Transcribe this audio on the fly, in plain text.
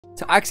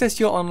To access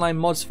your online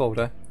mods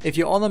folder, if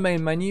you're on the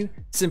main menu,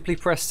 simply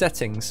press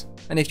settings,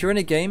 and if you're in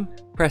a game,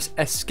 press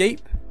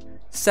escape,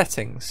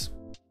 settings.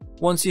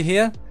 Once you're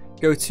here,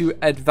 go to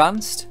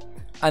advanced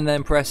and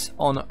then press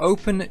on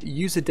open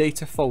user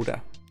data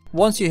folder.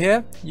 Once you're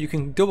here, you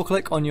can double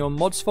click on your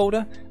mods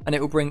folder and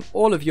it will bring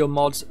all of your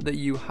mods that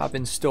you have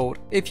installed.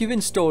 If you've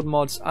installed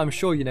mods, I'm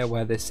sure you know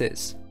where this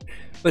is.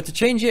 But to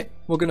change it,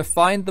 we're going to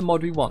find the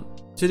mod we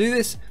want. To do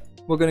this,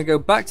 we're going to go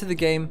back to the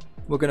game,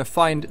 we're going to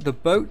find the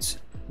boat,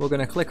 we're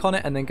going to click on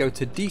it and then go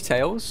to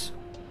details,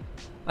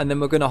 and then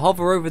we're going to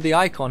hover over the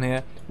icon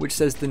here which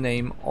says the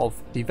name of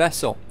the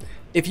vessel.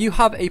 If you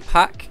have a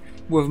pack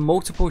with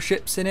multiple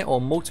ships in it or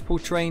multiple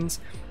trains,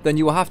 then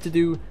you will have to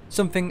do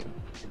something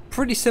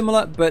pretty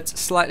similar but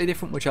slightly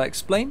different, which I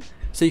explain.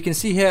 So you can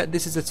see here,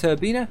 this is a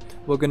turbiner.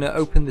 We're going to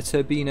open the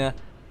turbiner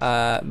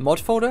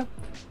mod folder,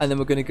 and then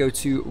we're going to go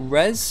to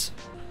res,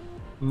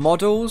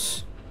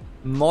 models,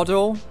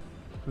 model,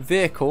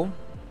 vehicle,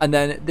 and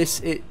then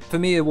for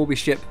me it will be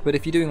ship, but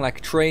if you're doing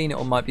like train,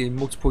 it might be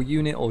multiple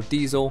unit or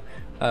diesel,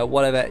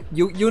 whatever,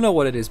 you'll know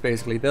what it is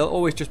basically. There'll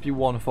always just be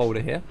one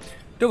folder here.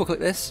 Double click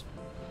this,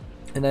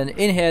 and then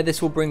in here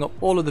this will bring up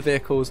all of the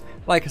vehicles.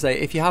 Like I say,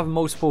 if you have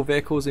multiple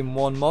vehicles in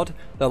one mod,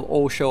 they'll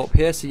all show up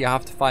here, so you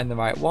have to find the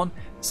right one.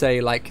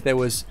 Say like there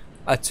was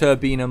a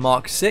turbiner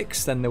Mark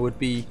 6, then there would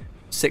be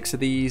 6 of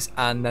these,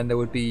 and then there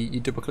would be,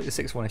 you double click the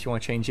 6th one if you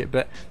want to change it.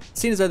 But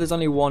seeing as though there's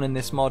only one in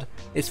this mod,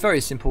 it's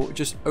very simple.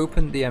 Just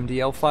open the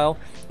MDL file.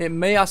 It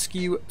may ask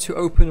you to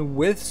open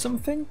with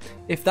something.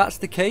 If that's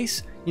the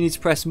case, you need to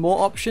press more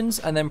options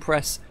and then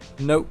press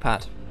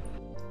notepad.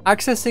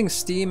 Accessing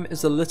Steam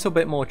is a little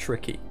bit more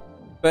tricky,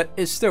 but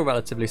it's still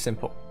relatively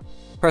simple.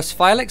 Press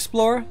File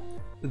Explorer,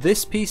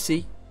 this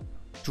PC,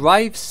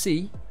 Drive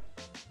C,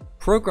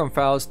 Program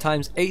Files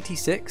times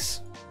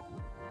 86,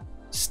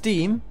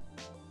 Steam,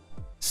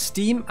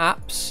 Steam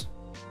Apps,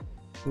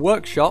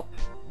 Workshop,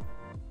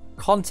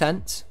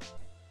 Content,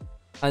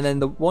 and then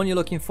the one you're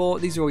looking for,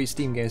 these are all your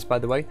Steam games by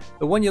the way,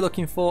 the one you're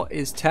looking for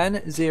is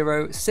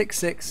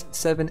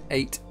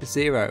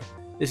 1066780.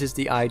 This is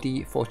the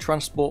ID for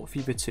Transport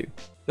Fever 2.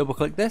 Double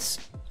click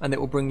this and it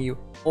will bring you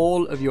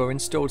all of your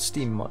installed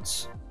Steam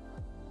mods.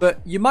 But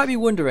you might be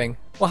wondering,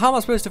 well, how am I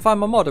supposed to find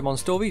my mod? I'm on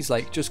Store These,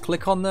 like just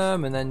click on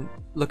them and then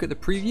look at the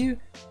preview?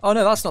 Oh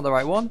no, that's not the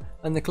right one.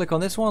 And then click on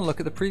this one, look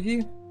at the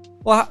preview.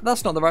 Well,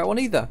 that's not the right one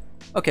either.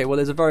 Okay, well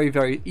there's a very,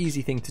 very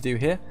easy thing to do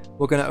here.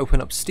 We're going to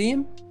open up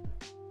Steam.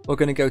 We're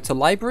going to go to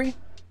Library.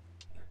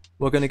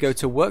 We're going to go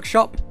to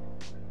Workshop.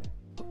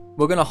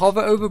 We're going to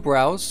hover over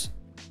Browse.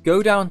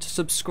 Go down to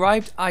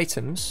Subscribed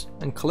Items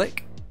and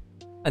click.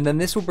 And then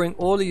this will bring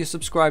all of your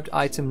subscribed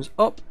items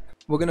up.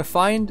 We're going to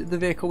find the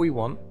vehicle we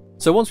want.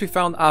 So once we've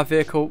found our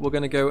vehicle, we're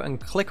going to go and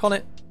click on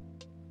it.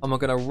 And we're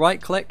going to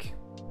right click.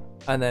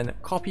 And then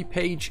copy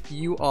page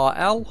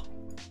URL.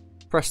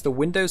 Press the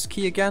Windows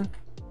key again,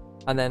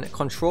 and then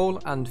Control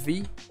and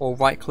V, or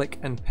right click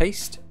and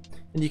paste,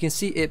 and you can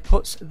see it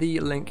puts the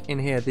link in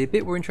here. The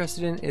bit we're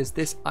interested in is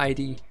this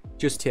ID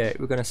just here.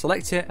 We're going to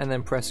select it and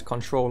then press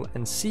Control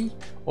and C,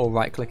 or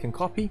right click and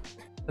copy,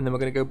 and then we're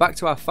going to go back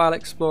to our File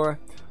Explorer.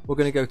 We're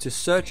going to go to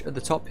search at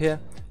the top here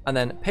and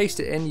then paste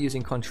it in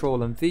using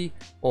Control and V,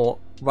 or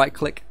right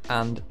click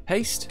and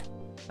paste,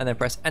 and then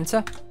press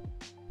enter,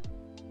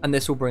 and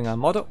this will bring our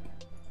mod up.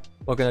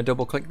 We're going to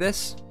double click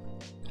this.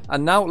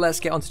 And now let's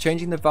get on to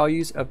changing the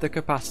values of the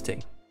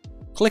capacity.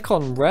 Click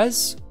on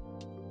Res,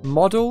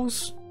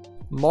 Models,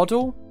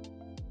 Model,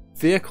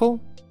 Vehicle.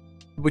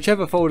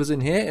 Whichever folder's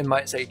in here, it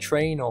might say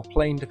train or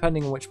plane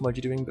depending on which mod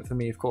you're doing, but for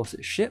me of course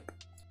it's ship.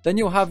 Then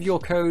you'll have your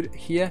code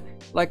here.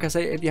 Like I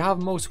say, if you have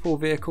multiple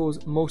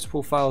vehicles,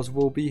 multiple files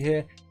will be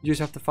here. You just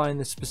have to find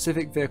the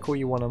specific vehicle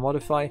you want to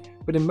modify.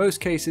 But in most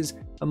cases,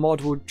 a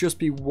mod will just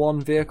be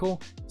one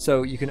vehicle,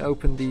 so you can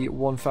open the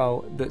one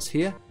file that's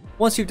here.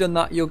 Once you've done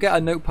that, you'll get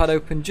a notepad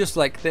open just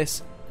like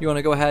this. You want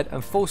to go ahead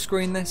and full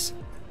screen this,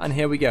 and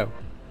here we go.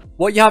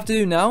 What you have to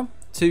do now,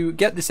 to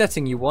get the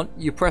setting you want,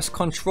 you press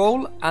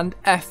Control and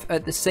F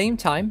at the same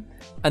time,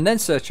 and then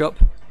search up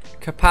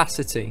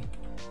capacity.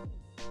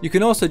 You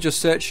can also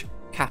just search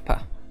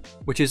kappa,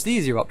 which is the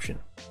easier option.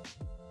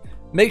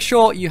 Make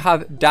sure you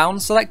have down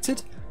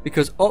selected,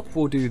 because up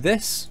will do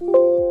this,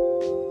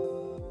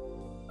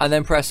 and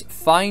then press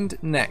Find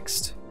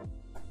Next.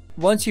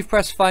 Once you've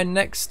pressed Find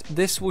Next,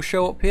 this will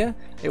show up here.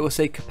 It will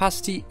say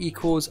capacity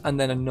equals and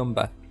then a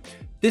number.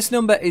 This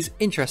number is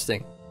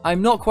interesting.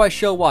 I'm not quite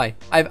sure why.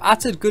 I've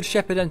added Good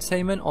Shepherd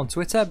Entertainment on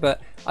Twitter,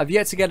 but I've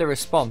yet to get a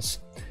response.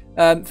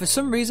 For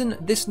some reason,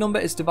 this number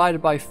is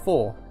divided by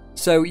 4.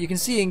 So you can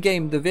see in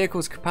game the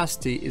vehicle's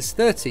capacity is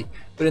 30,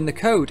 but in the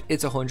code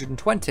it's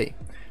 120.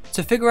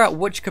 To figure out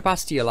which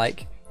capacity you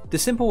like, the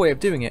simple way of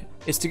doing it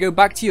is to go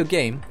back to your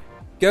game,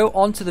 go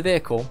onto the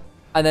vehicle,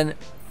 and then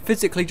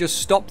physically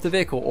just stop the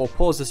vehicle or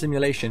pause the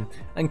simulation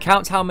and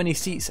count how many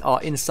seats are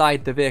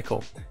inside the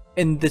vehicle.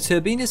 In the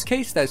Turbina's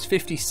case, there's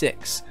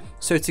 56.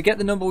 So to get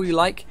the number we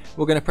like,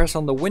 we're going to press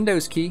on the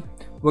Windows key,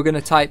 we're going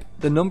to type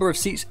the number of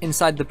seats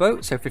inside the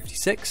boat, so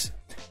 56,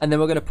 and then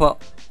we're going to put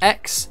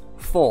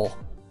X4.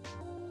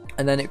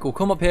 and then it will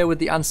come up here with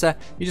the answer.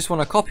 You just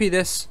want to copy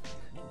this,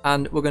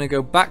 and we're going to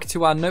go back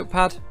to our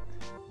notepad,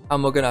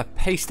 and we're going to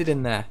paste it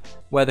in there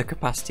where the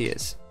capacity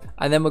is.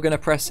 And then we're going to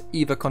press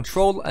either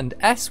Control and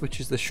S, which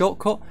is the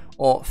shortcut,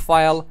 or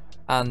File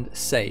and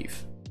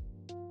Save.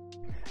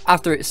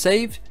 After it's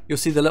saved, you'll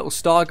see the little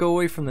star go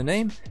away from the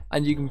name,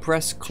 and you can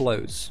press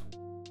Close.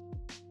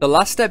 The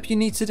last step you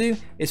need to do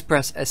is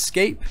press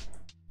Escape,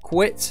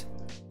 Quit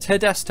to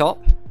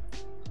Desktop,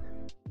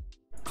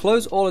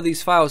 close all of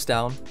these files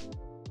down,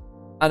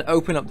 and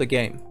open up the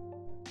game.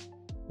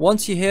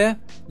 Once you're here,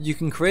 you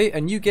can create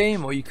a new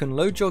game, or you can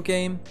load your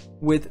game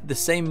with the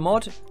same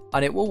mod,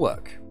 and it will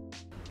work.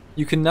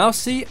 You can now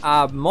see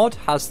our mod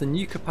has the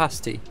new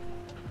capacity,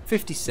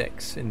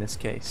 56 in this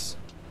case.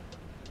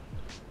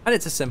 And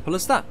it's as simple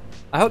as that.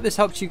 I hope this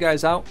helped you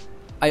guys out.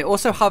 I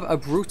also have a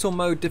brutal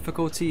mode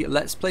difficulty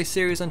let's play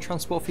series on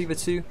Transport Fever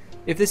 2.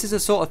 If this is the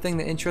sort of thing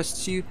that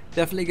interests you,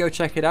 definitely go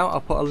check it out.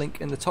 I'll put a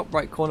link in the top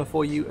right corner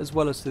for you, as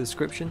well as the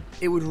description.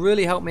 It would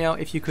really help me out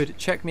if you could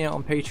check me out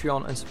on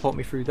Patreon and support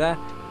me through there.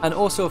 And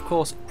also, of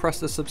course, press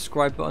the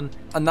subscribe button,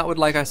 and that would,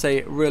 like I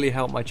say, really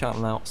help my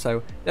channel out.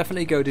 So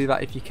definitely go do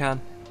that if you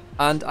can.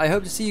 And I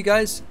hope to see you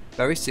guys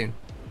very soon.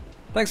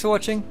 Thanks for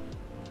watching.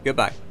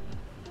 Goodbye.